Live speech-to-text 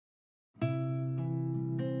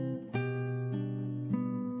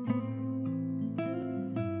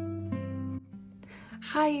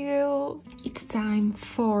Hi you! It's time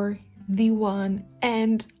for the one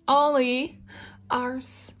and only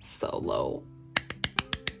Ars Solo.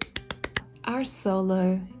 Ars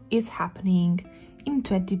Solo is happening in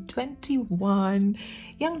 2021.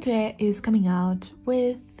 Youngjae is coming out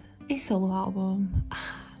with a solo album.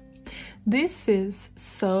 This is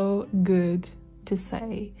so good to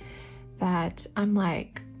say that I'm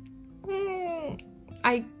like,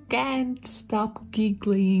 I can't stop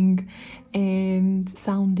giggling and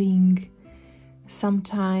sounding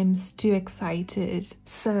sometimes too excited.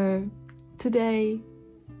 So today,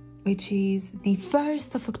 which is the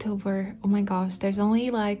 1st of October, oh my gosh, there's only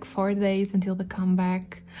like 4 days until the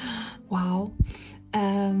comeback. Wow.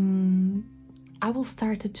 I will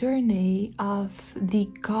start a journey of the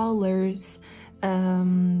COLORS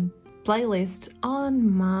playlist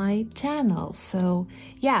on my channel. So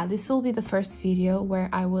yeah, this will be the first video where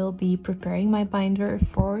I will be preparing my binder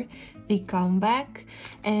for the comeback,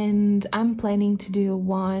 and I'm planning to do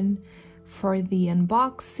one for the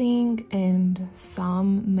unboxing and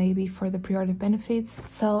some maybe for the pre-order benefits.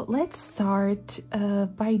 So let's start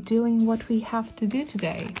by doing what we have to do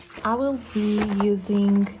today. I will be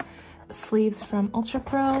using sleeves from Ultra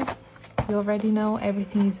Pro. You already know,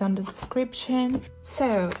 everything is on the description.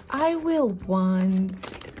 So I will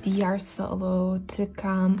want the Ars Solo to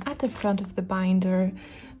come at the front of the binder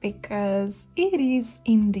because it is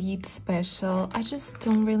indeed special. I just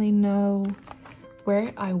don't really know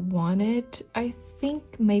where I want it. I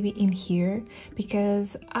think maybe in here,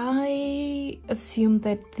 because I assume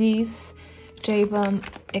that this J-Bomb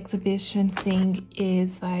exhibition thing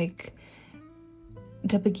is like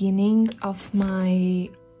the beginning of my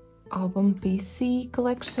album PC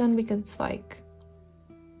collection, because it's like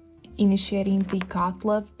initiating the God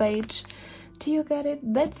Love page. Do you get it?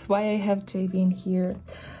 That's why I have JB in here.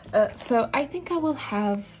 So I think I will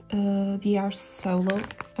have the Ars Solo.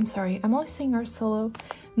 I'm sorry, I'm always saying Ars Solo.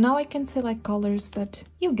 Now I can say like colors, but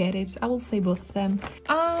you get it. I will say both of them.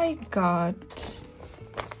 I got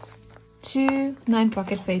 2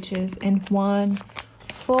 9-pocket pages and 1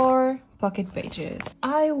 4-pocket pages.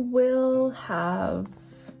 I will have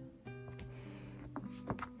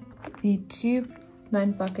the 2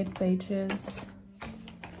 9-pocket pages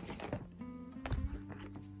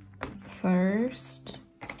first,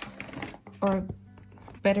 or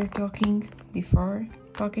better talking, the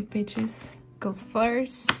 4-pocket pages goes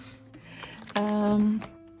first.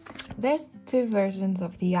 There's 2 versions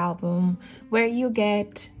of the album where you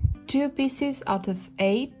get 2 pieces out of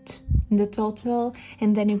 8 in the total,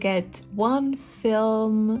 and then you get 1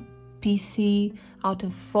 film PC out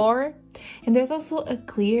of 4. And there's also a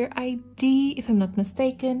clear ID, if I'm not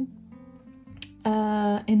mistaken,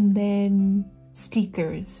 and then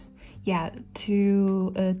stickers. Yeah,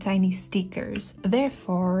 2 tiny stickers.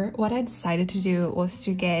 Therefore, what I decided to do was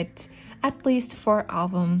to get at least 4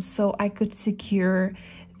 albums so I could secure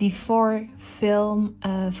the 4 film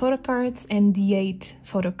photo cards and the 8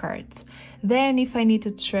 photo cards. Then if I need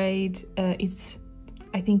to trade,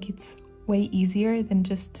 I think it's way easier than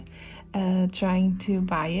just trying to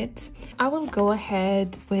buy it. I will go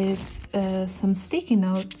ahead with some sticky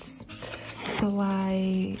notes so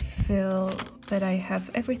I feel that I have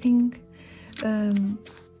everything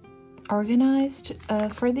organized.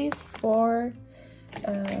 For these 4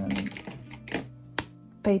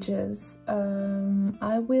 pages,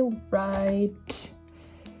 I will write,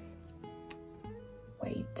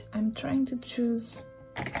 wait, I'm trying to choose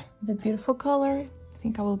the beautiful color. I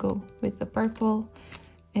think I will go with the purple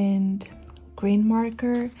and green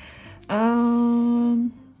marker. I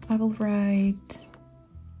will write,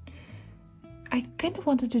 I kind of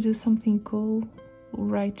wanted to do something cool,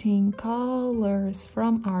 writing colors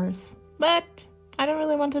from Ars, but I don't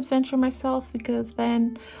really want to adventure myself because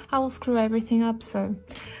then I will screw everything up. So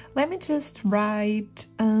let me just write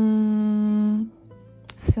film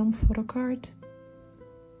photo card,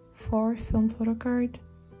 4 film photo card,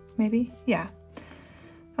 maybe, yeah,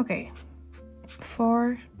 okay,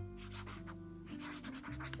 4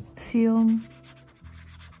 film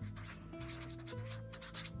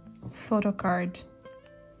photo card,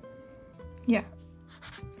 yeah.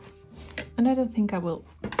 And I don't think I will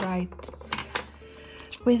write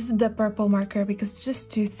with the purple marker because it's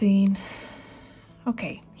just too thin.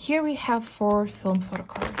 Okay, here we have 4 film photo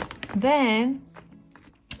cards. Then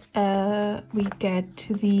we get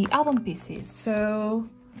to the album pieces. So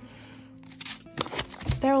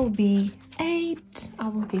there will be 8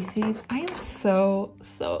 album pieces. I am so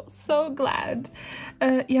glad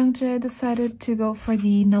Youngjae decided to go for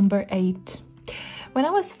the number 8. When I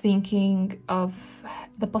was thinking of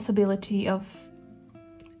the possibility of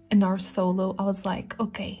an Ars Solo, I was like,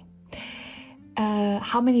 okay,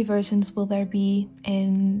 how many versions will there be,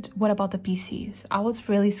 and what about the PCs? I was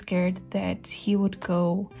really scared that he would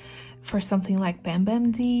go for something like Bam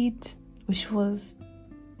Bam did, which was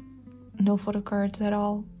no photo cards at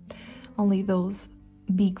all, only those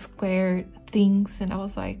big square things, and I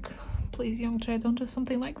was like, please Youngjae, don't do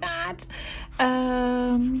something like that.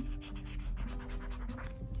 Let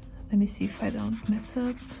me see if I don't mess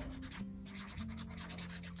up.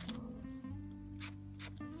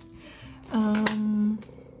 I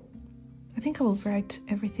think I will write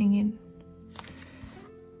everything in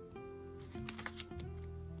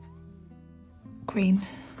green.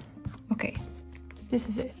 Okay, this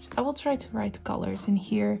is it. I will try to write colors in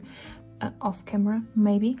here off camera,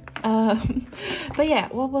 maybe. But yeah,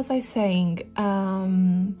 what was I saying?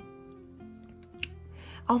 I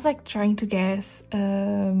was like trying to guess,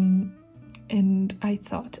 and I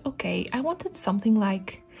thought, okay, I wanted something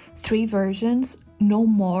like 3 versions, no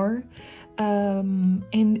more. And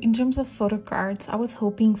in terms of photo cards, I was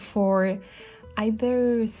hoping for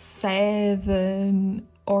either 7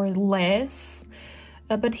 or less,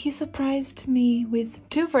 but he surprised me with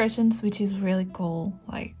 2 versions, which is really cool,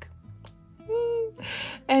 like,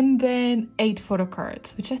 and then 8 photo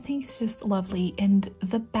cards, which I think is just lovely. And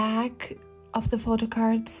the back of the photo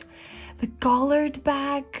cards, the colored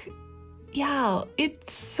back, yeah,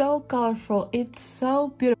 it's so colorful, it's so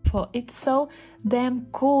beautiful, it's so damn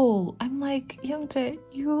cool. I'm like, Youngjae,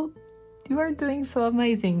 you are doing so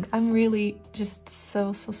amazing. I'm really just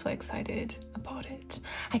so excited about it.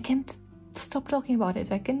 I can't stop talking about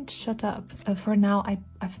it. I can't shut up. For now,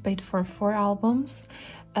 I've paid for 4 albums,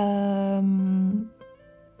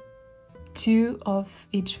 2 of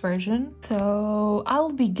each version, so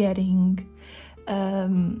I'll be getting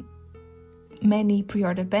many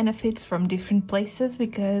pre-order benefits from different places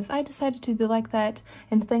because I decided to do like that,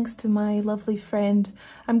 and thanks to my lovely friend,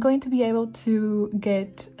 I'm going to be able to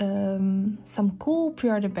get some cool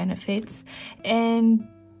pre-order benefits, and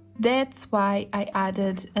that's why I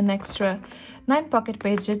added an extra 9 pocket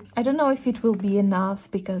pages. I don't know if it will be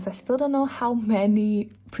enough because I still don't know how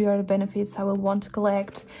many pre-order benefits I will want to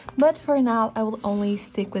collect, but for now I will only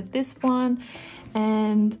stick with this one,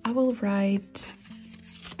 and I will write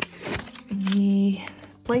the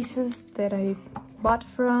places that I bought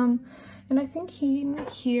from, and I think in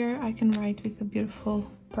here I can write with a beautiful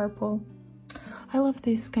purple. I love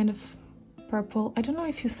this kind of purple. I don't know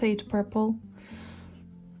if you say it purple,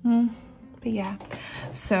 but yeah.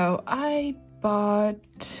 So I bought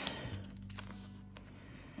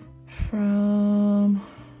from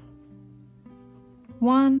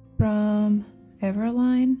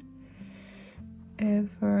Everline,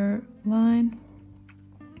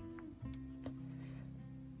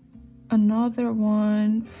 another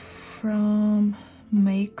one from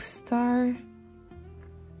Makestar,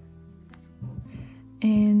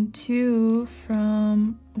 and 2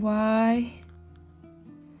 from YG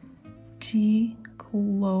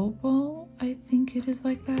Global, I think it is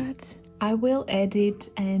like that. I will edit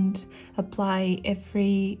and apply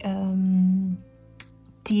every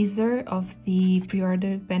teaser of the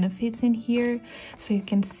pre-order benefits in here so you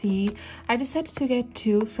can see. I decided to get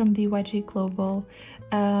 2 from the YG Global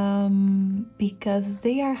because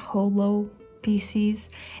they are holo PCs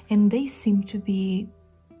and they seem to be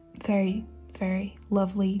very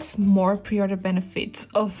lovely. It's more pre-order benefits,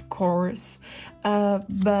 of course,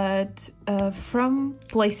 but from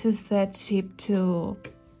places that ship to,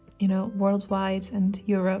 you know, worldwide and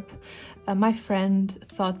Europe. My friend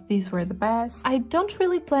thought these were the best. I don't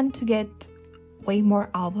really plan to get way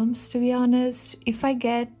more albums, to be honest. If I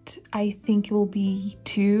get, I think it will be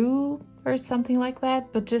 2 or something like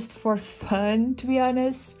that, but just for fun, to be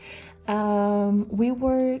honest. We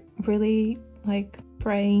were really like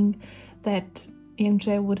praying that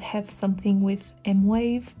Youngjae would have something with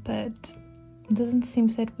M-Wave, but it doesn't seem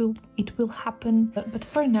that it will happen. But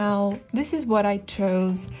for now, this is what I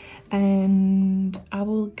chose, and I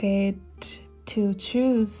will get to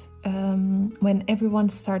choose when everyone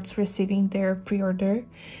starts receiving their pre-order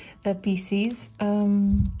PCs.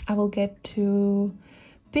 I will get to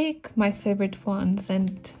pick my favorite ones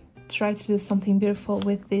and try to do something beautiful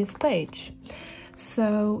with this page.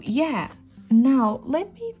 So yeah, now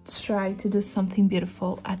let me try to do something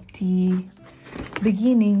beautiful at the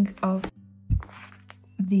beginning of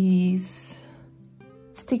these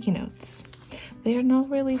sticky notes. They are not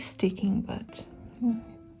really sticking, but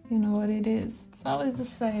you know what it is. It's always the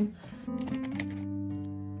same.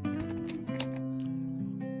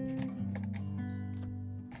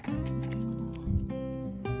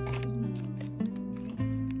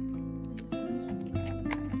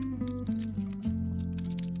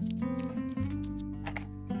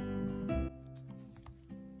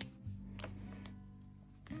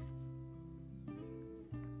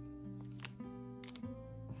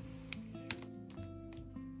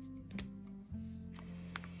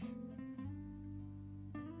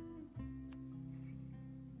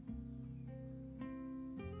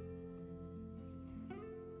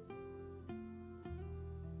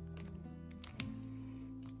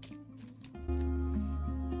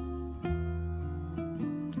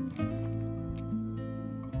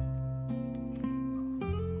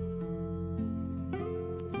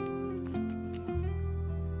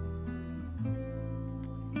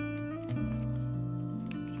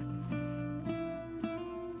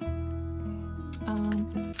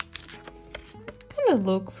 Kind of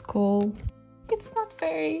looks cool. It's not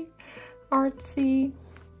very artsy.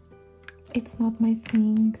 It's not my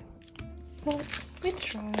thing, but we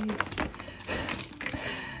tried.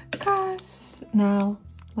 Gosh, now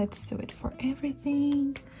let's do it for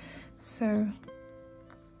everything. So,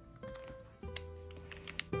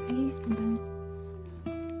 see,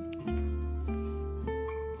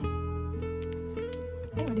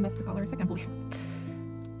 I already messed the colors, I can't believe.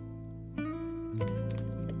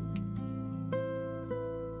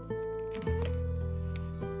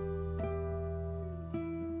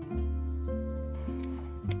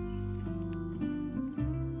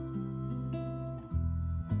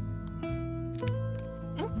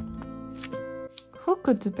 Who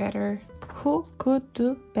could do better? Who could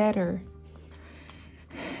do better?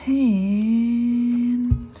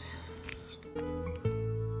 And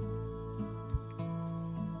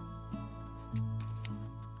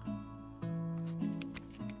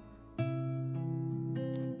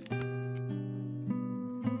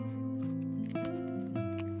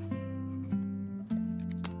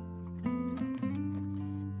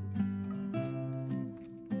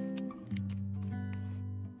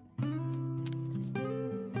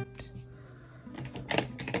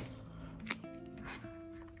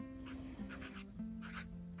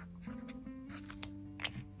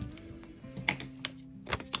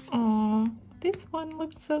oh, this one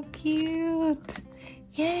looks so cute.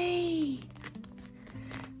 Yay!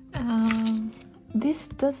 This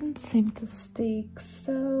doesn't seem to stick,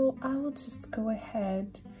 so I will just go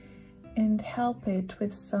ahead and help it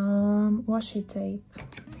with some washi tape.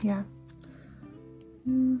 Yeah.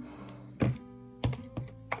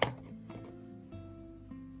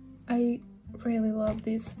 I really love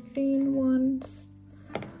these thin ones.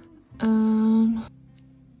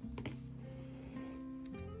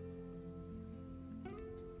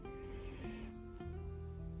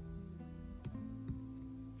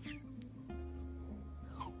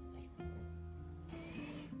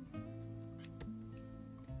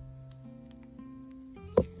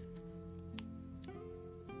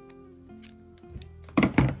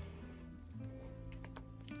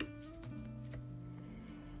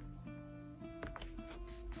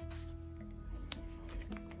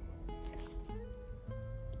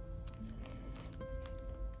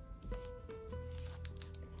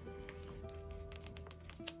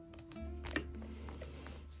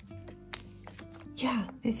 Yeah,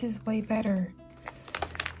 this is way better.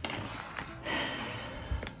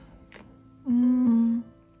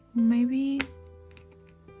 Maybe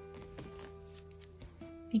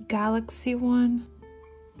the galaxy one?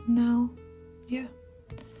 No? Yeah.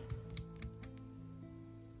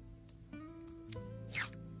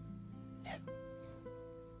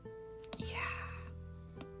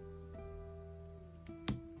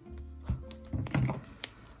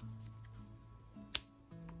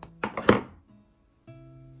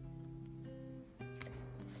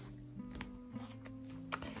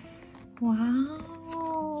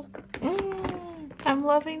 Wow, I'm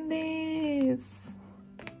loving this.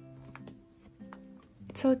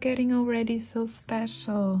 It's all getting already so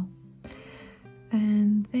special.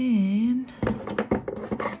 And then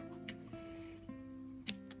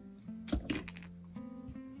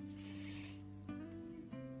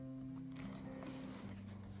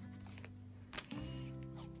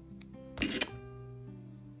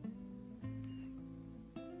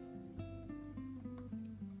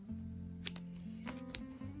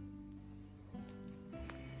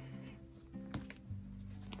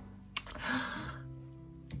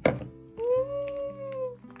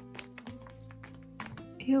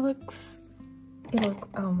it looks,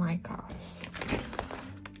 oh my gosh.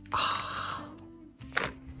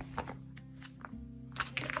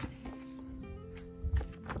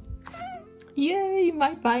 Yay,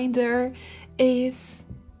 my binder is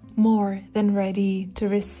more than ready to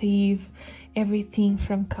receive everything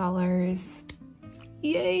from Colors.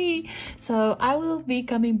 Yay! So I will be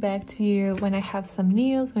coming back to you when I have some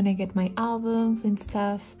news, when I get my albums and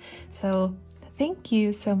stuff. So thank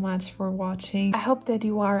you so much for watching. I hope that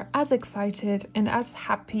you are as excited and as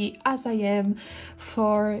happy as I am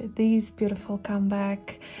for this beautiful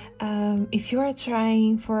comeback. If you are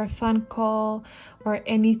trying for a fun call or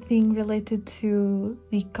anything related to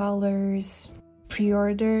the Colors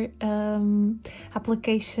pre-order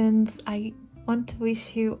applications, I want to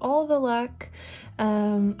wish you all the luck.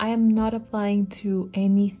 I am not applying to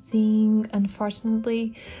anything,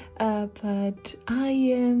 unfortunately, but I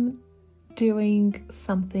am doing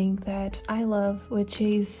something that I love, which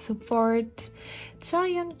is support COLORS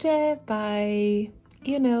Youngjae by,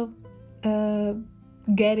 you know,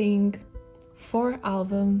 getting 4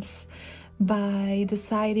 albums by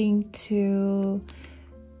deciding to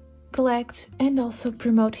collect and also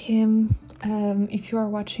promote him. If you are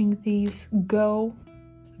watching these, go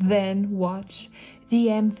then watch the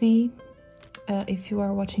MV. If you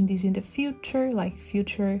are watching these in the future, like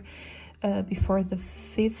before the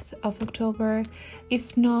 5th of October,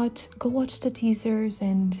 if not, go watch the teasers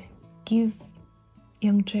and give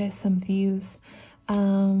Youngjae some views.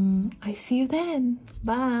 I see you then.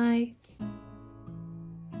 Bye.